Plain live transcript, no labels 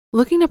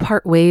Looking to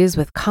part ways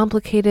with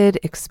complicated,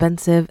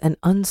 expensive, and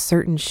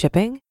uncertain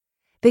shipping?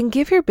 Then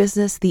give your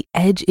business the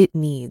edge it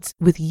needs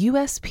with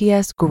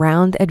USPS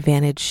Ground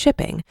Advantage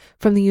shipping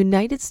from the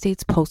United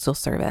States Postal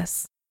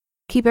Service.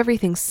 Keep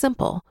everything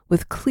simple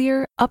with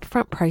clear,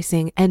 upfront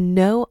pricing and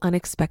no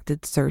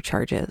unexpected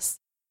surcharges.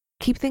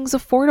 Keep things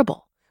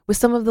affordable with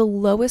some of the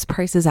lowest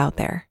prices out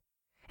there.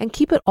 And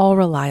keep it all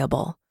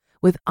reliable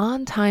with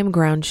on-time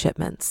ground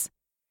shipments.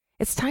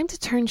 It's time to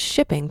turn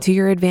shipping to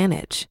your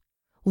advantage.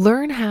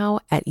 Learn how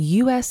at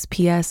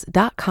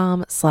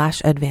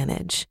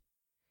USPS.com/advantage.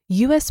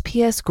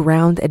 USPS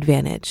Ground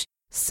Advantage.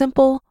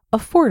 Simple,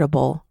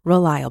 affordable,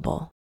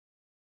 reliable.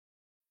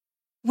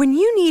 When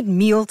you need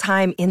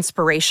mealtime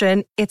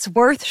inspiration, it's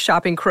worth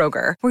shopping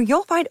Kroger, where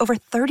you'll find over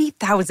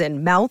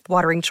 30,000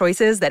 mouth-watering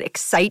choices that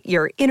excite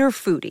your inner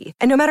foodie.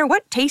 And no matter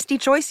what tasty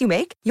choice you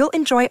make, you'll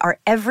enjoy our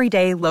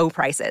everyday low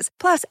prices,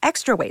 plus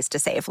extra ways to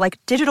save, like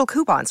digital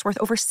coupons worth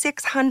over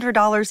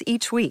 $600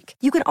 each week.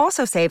 You can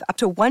also save up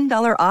to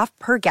 $1 off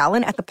per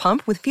gallon at the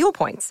pump with fuel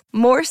points.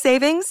 More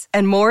savings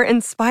and more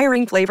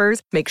inspiring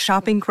flavors make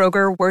shopping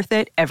Kroger worth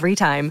it every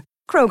time.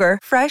 Kroger,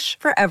 fresh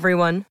for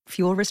everyone.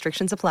 Fuel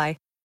restrictions apply.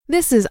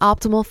 This is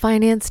Optimal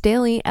Finance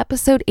Daily,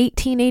 episode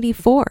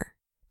 1884,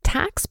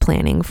 Tax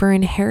Planning for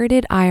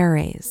Inherited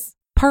IRAs,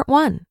 Part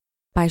 1,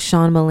 by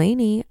Sean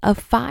Mullaney of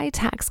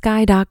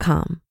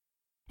FITaxGuy.com.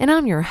 And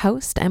I'm your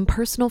host and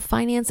personal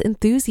finance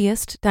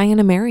enthusiast,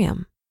 Diana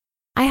Merriam.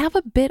 I have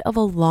a bit of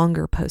a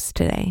longer post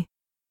today.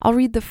 I'll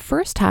read the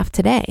first half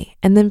today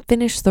and then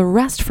finish the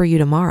rest for you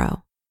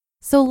tomorrow.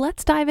 So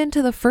let's dive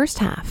into the first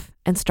half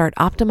and start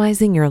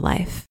optimizing your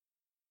life.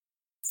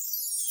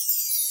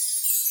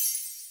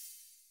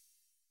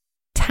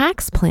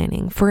 Tax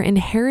Planning for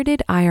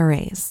Inherited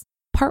IRAs,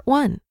 Part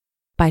 1,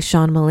 by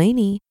Sean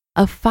Mullaney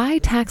of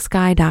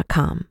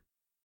FITaxGuy.com.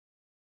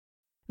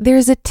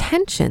 There's a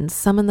tension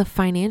some in the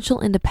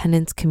financial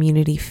independence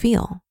community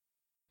feel.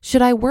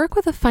 Should I work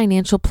with a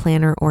financial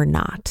planner or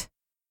not?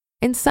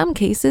 In some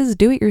cases,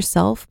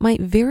 do-it-yourself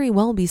might very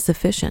well be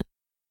sufficient.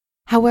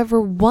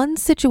 However, one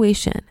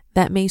situation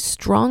that may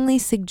strongly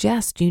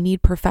suggest you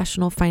need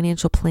professional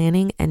financial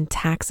planning and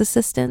tax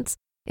assistance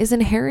is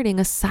inheriting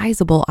a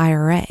sizable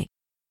IRA.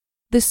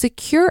 The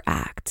SECURE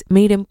Act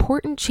made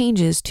important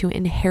changes to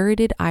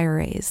inherited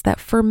IRAs that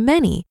for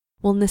many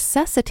will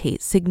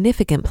necessitate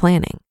significant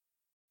planning.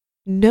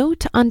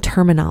 Note on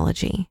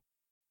terminology.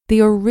 The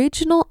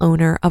original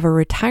owner of a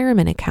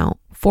retirement account,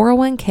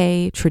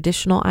 401k,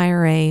 traditional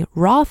IRA,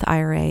 Roth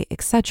IRA,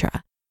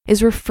 etc.,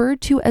 is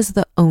referred to as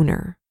the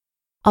owner.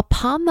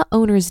 Upon the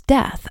owner's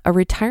death, a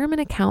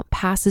retirement account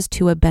passes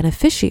to a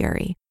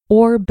beneficiary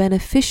or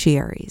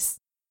beneficiaries.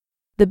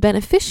 The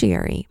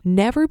beneficiary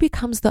never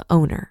becomes the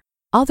owner,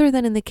 other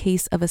than in the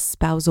case of a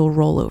spousal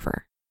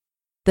rollover.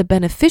 The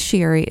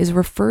beneficiary is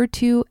referred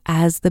to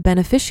as the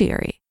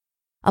beneficiary.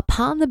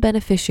 Upon the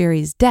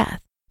beneficiary's death,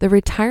 the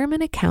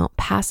retirement account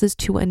passes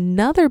to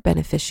another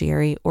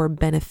beneficiary or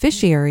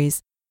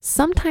beneficiaries,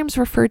 sometimes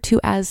referred to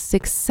as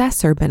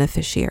successor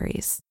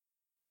beneficiaries.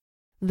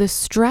 The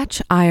Stretch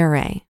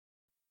IRA.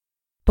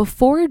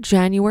 Before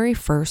January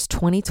 1st,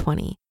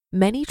 2020,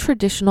 many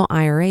traditional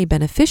IRA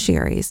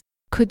beneficiaries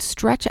could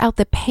stretch out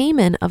the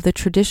payment of the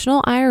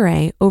traditional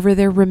IRA over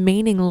their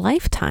remaining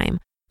lifetime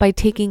by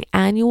taking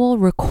annual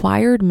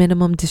required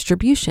minimum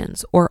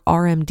distributions, or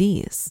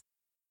RMDs.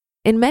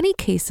 In many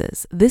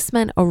cases, this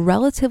meant a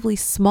relatively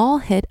small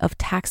hit of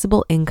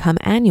taxable income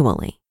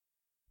annually.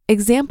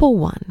 Example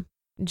 1.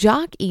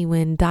 Jock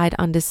Ewin died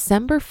on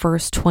December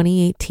 1st,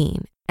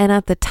 2018, and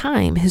at the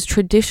time, his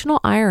traditional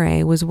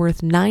IRA was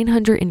worth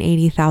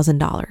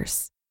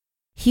 $980,000.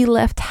 He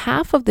left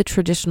half of the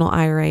traditional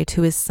IRA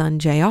to his son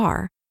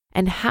JR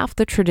and half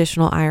the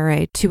traditional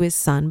IRA to his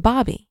son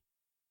Bobby.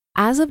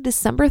 As of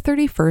December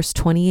 31st,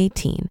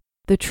 2018,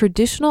 the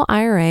traditional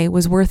IRA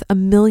was worth $1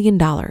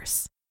 million.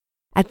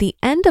 At the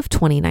end of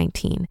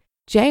 2019,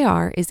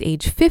 JR is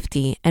age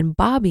 50 and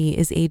Bobby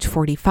is age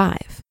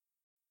 45.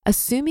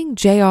 Assuming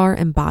JR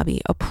and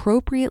Bobby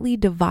appropriately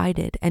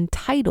divided and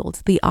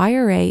titled the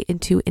IRA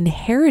into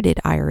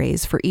inherited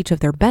IRAs for each of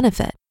their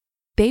benefit,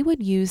 they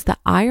would use the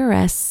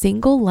IRS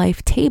single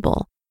life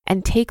table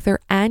and take their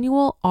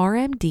annual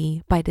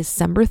RMD by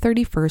December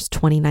 31st,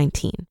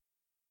 2019.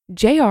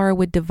 JR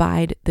would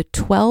divide the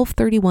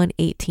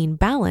 12/31/18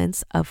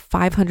 balance of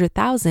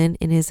 $500,000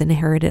 in his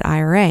inherited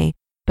IRA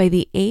by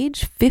the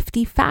age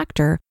 50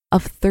 factor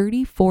of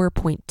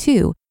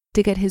 34.2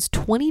 to get his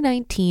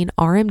 2019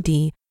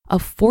 RMD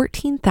of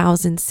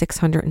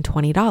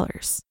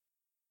 $14,620.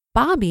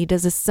 Bobby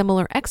does a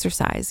similar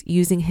exercise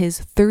using his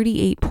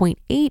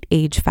 38.8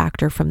 age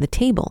factor from the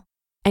table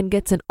and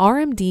gets an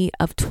RMD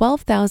of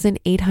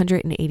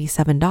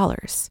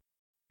 $12,887.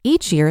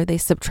 Each year, they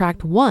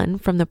subtract 1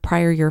 from the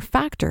prior year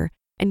factor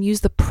and use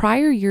the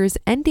prior year's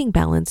ending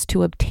balance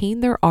to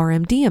obtain their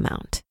RMD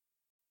amount.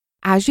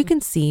 As you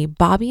can see,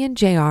 Bobby and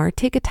JR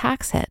take a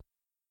tax hit,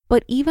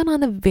 but even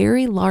on a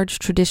very large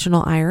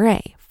traditional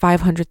IRA,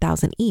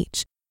 $500,000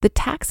 each, the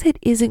tax hit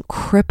isn't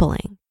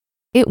crippling.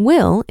 It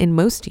will, in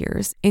most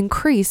years,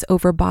 increase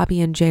over Bobby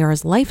and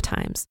JR's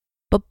lifetimes,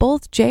 but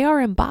both JR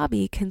and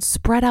Bobby can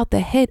spread out the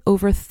hit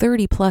over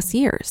 30 plus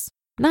years.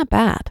 Not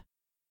bad.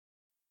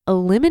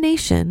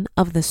 Elimination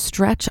of the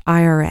stretch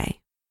IRA.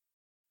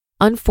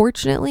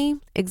 Unfortunately,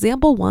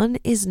 example 1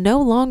 is no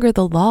longer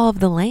the law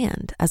of the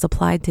land as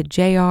applied to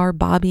JR,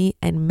 Bobby,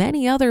 and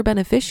many other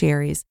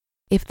beneficiaries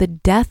if the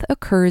death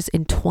occurs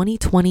in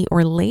 2020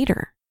 or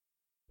later.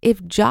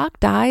 If Jock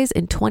dies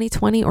in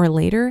 2020 or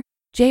later,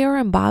 JR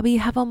and Bobby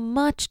have a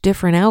much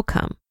different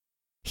outcome.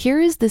 Here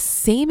is the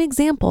same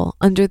example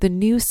under the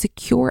new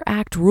Secure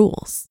Act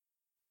rules.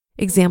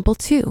 Example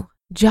 2.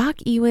 Jock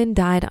Ewan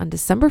died on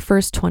December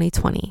 1st,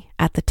 2020.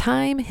 At the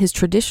time, his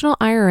traditional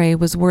IRA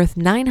was worth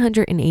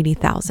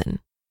 $980,000.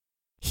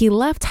 He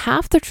left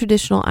half the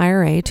traditional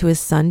IRA to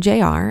his son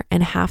JR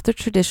and half the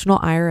traditional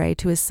IRA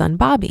to his son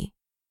Bobby.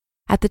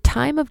 At the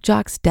time of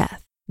Jock's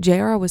death,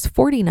 JR was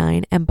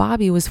 49 and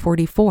Bobby was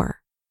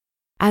 44.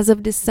 As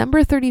of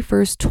December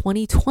 31st,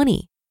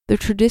 2020, the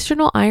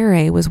traditional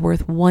IRA was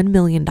worth $1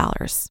 million.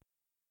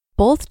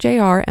 Both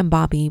JR and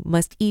Bobby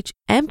must each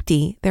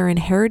empty their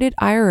inherited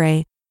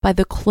IRA by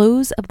the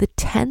close of the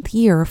 10th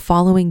year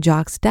following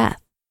Jock's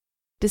death.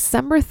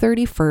 December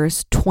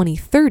 31st,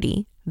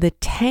 2030, the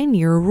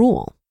 10-year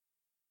rule.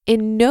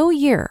 In no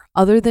year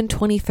other than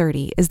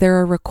 2030 is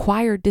there a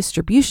required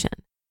distribution,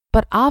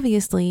 but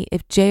obviously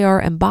if JR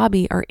and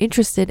Bobby are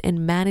interested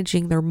in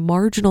managing their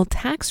marginal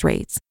tax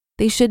rates,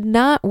 they should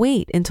not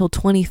wait until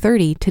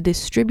 2030 to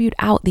distribute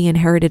out the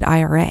inherited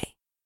IRA.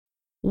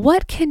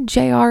 What can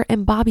JR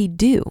and Bobby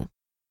do?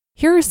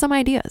 Here are some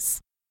ideas.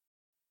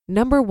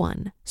 Number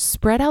 1,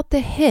 spread out the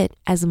hit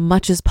as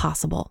much as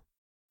possible.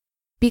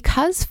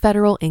 Because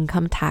federal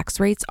income tax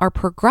rates are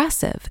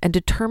progressive and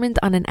determined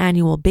on an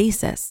annual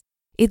basis,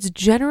 it's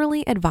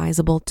generally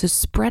advisable to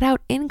spread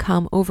out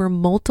income over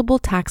multiple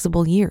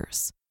taxable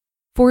years.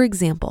 For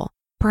example,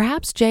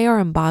 perhaps JR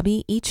and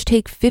Bobby each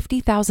take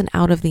 $50,000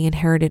 out of the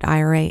inherited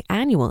IRA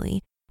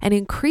annually and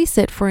increase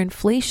it for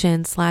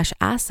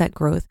inflation/asset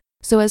growth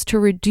so as to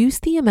reduce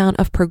the amount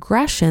of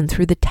progression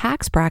through the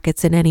tax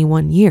brackets in any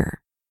one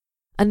year.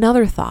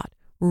 Another thought,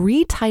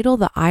 retitle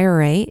the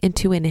IRA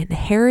into an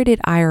inherited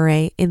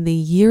IRA in the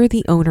year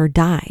the owner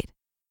died.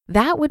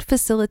 That would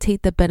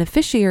facilitate the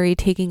beneficiary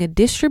taking a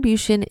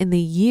distribution in the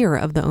year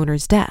of the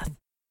owner's death.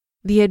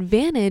 The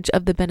advantage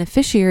of the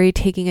beneficiary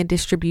taking a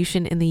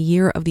distribution in the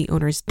year of the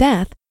owner's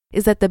death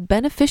is that the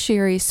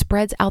beneficiary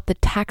spreads out the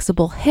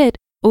taxable hit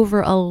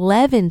over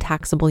 11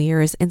 taxable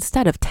years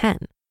instead of 10.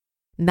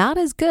 Not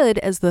as good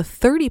as the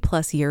 30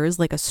 plus years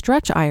like a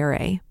stretch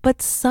IRA,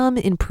 but some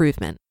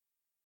improvement.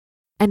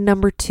 And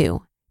number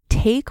 2,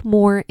 take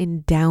more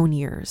in down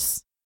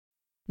years.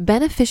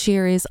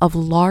 Beneficiaries of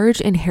large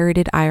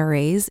inherited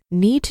IRAs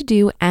need to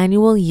do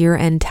annual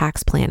year-end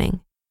tax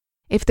planning.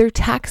 If their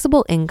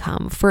taxable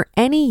income for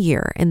any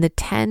year in the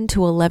 10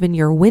 to 11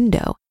 year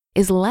window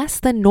is less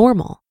than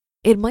normal,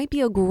 it might be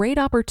a great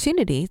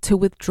opportunity to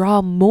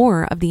withdraw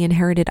more of the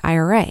inherited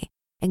IRA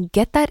and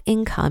get that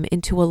income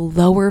into a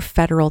lower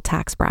federal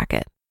tax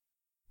bracket.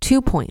 2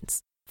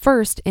 points.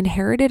 First,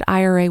 inherited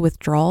IRA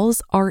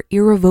withdrawals are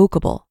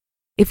irrevocable.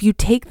 If you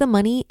take the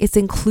money, it's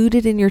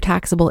included in your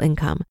taxable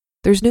income.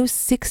 There's no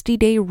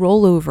 60-day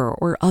rollover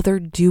or other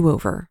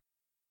do-over.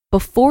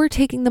 Before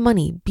taking the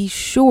money, be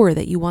sure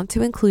that you want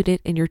to include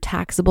it in your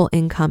taxable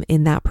income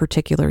in that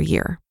particular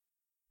year.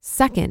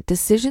 Second,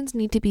 decisions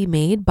need to be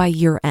made by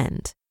year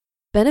end.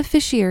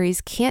 Beneficiaries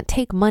can't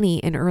take money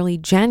in early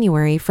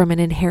January from an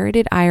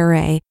inherited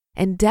IRA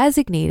and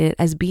designate it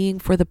as being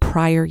for the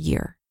prior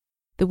year.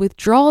 The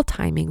withdrawal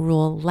timing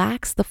rule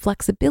lacks the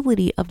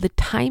flexibility of the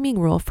timing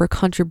rule for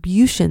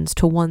contributions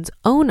to one's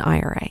own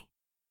IRA.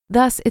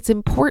 Thus, it's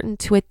important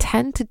to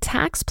attend to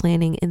tax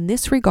planning in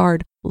this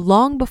regard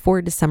long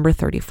before December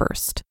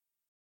 31st.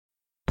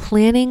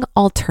 Planning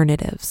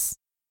alternatives.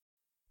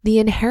 The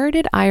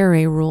inherited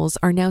IRA rules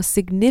are now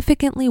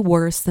significantly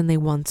worse than they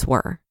once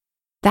were.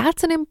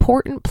 That's an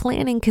important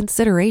planning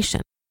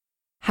consideration.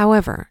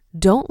 However,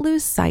 don't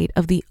lose sight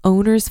of the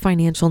owner's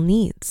financial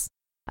needs.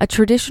 A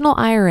traditional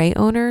IRA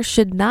owner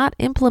should not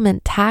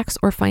implement tax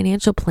or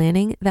financial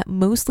planning that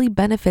mostly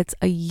benefits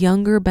a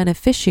younger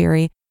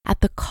beneficiary at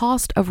the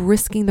cost of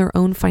risking their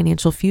own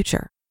financial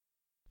future.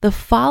 The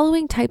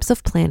following types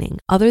of planning,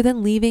 other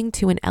than leaving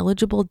to an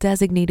eligible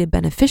designated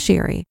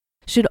beneficiary,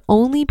 should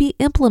only be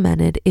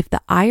implemented if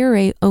the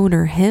IRA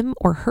owner, him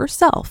or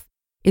herself,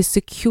 is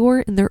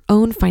secure in their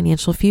own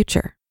financial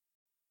future.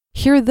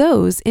 Hear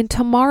those in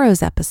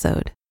tomorrow's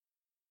episode.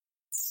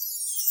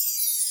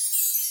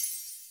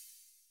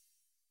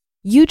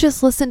 You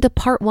just listened to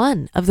part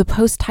 1 of the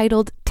post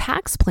titled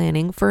Tax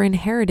Planning for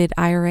Inherited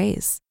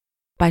IRAs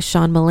by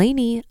Sean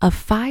Mullaney of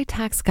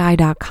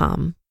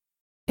FiTaxGuy.com.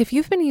 If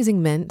you've been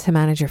using Mint to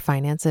manage your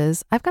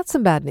finances, I've got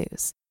some bad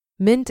news.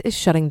 Mint is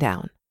shutting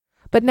down.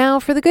 But now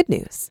for the good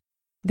news.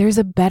 There's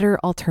a better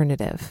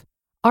alternative.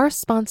 Our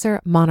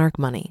sponsor, Monarch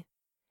Money.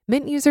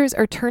 Mint users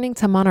are turning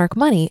to Monarch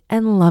Money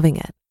and loving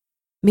it.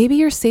 Maybe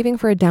you're saving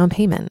for a down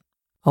payment,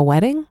 a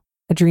wedding,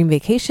 a dream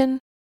vacation,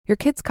 your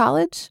kid's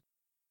college.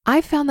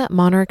 I found that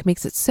Monarch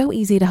makes it so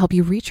easy to help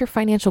you reach your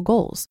financial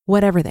goals,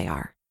 whatever they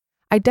are.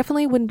 I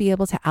definitely wouldn't be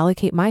able to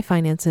allocate my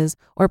finances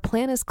or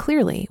plan as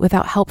clearly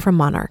without help from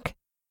Monarch.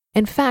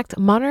 In fact,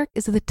 Monarch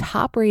is the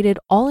top-rated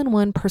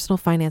all-in-one personal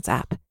finance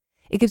app.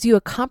 It gives you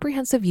a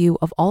comprehensive view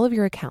of all of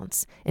your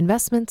accounts,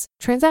 investments,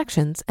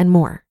 transactions, and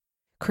more.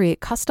 Create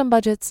custom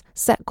budgets,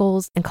 set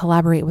goals, and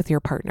collaborate with your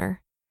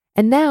partner.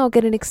 And now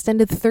get an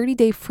extended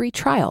 30-day free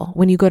trial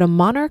when you go to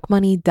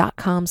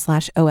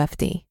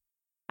monarchmoney.com/OFD.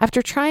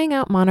 After trying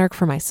out Monarch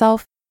for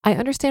myself, I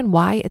understand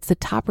why it's the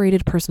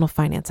top-rated personal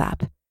finance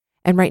app.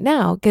 And right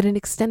now, get an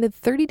extended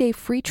 30-day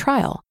free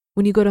trial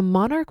when you go to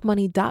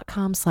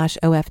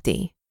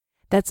monarchmoney.com/OFD.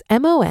 That's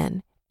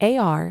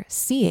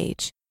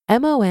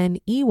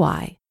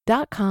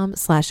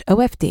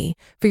monarchmoney.com/OFD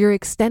for your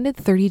extended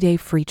 30-day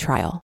free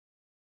trial.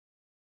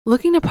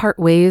 Looking to part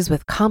ways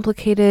with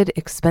complicated,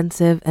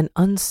 expensive, and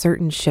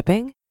uncertain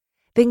shipping?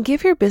 Then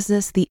give your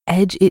business the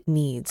edge it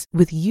needs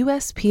with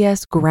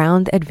USPS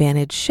Ground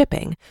Advantage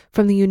shipping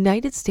from the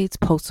United States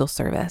Postal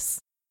Service.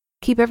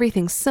 Keep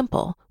everything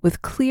simple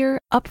with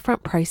clear,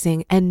 upfront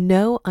pricing and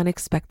no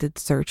unexpected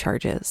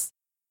surcharges.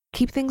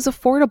 Keep things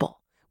affordable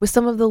with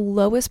some of the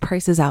lowest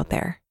prices out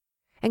there.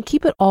 And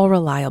keep it all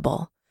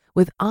reliable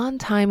with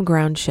on-time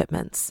ground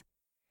shipments.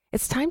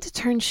 It's time to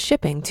turn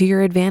shipping to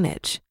your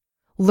advantage.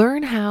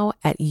 Learn how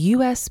at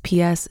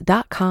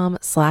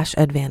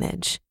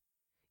USPS.com/advantage.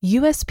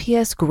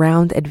 USPS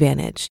Ground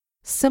Advantage.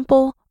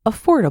 Simple,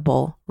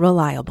 affordable,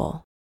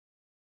 reliable.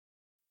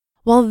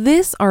 While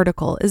this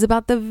article is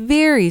about the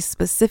very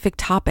specific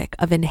topic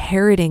of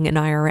inheriting an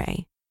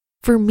IRA,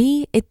 for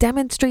me, it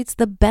demonstrates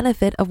the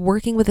benefit of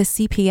working with a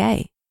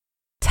CPA.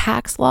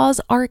 Tax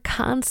laws are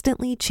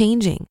constantly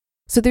changing,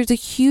 so there's a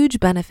huge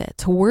benefit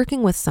to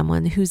working with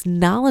someone who's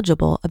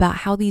knowledgeable about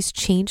how these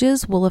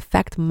changes will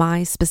affect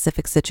my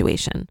specific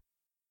situation.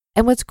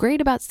 And what's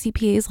great about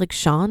CPAs like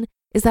Sean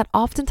is that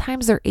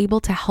oftentimes they're able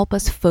to help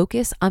us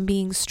focus on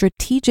being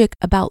strategic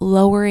about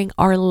lowering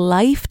our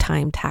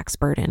lifetime tax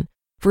burden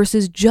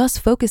versus just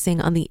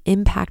focusing on the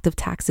impact of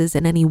taxes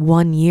in any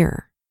one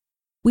year.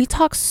 We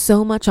talk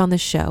so much on the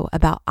show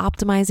about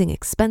optimizing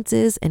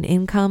expenses and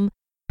income,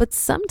 but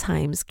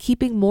sometimes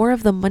keeping more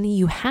of the money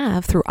you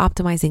have through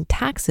optimizing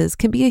taxes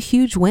can be a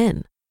huge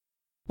win.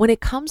 When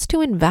it comes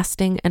to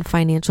investing and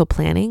financial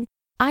planning,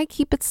 I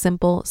keep it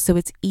simple so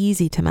it's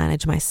easy to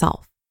manage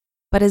myself.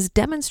 But as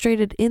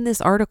demonstrated in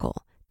this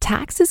article,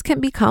 taxes can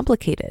be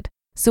complicated,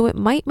 so it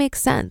might make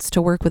sense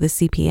to work with a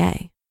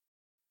CPA.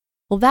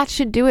 Well, that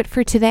should do it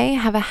for today.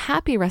 Have a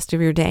happy rest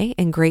of your day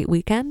and great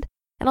weekend.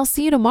 And I'll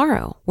see you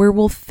tomorrow where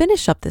we'll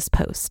finish up this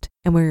post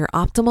and where your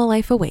optimal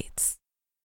life awaits.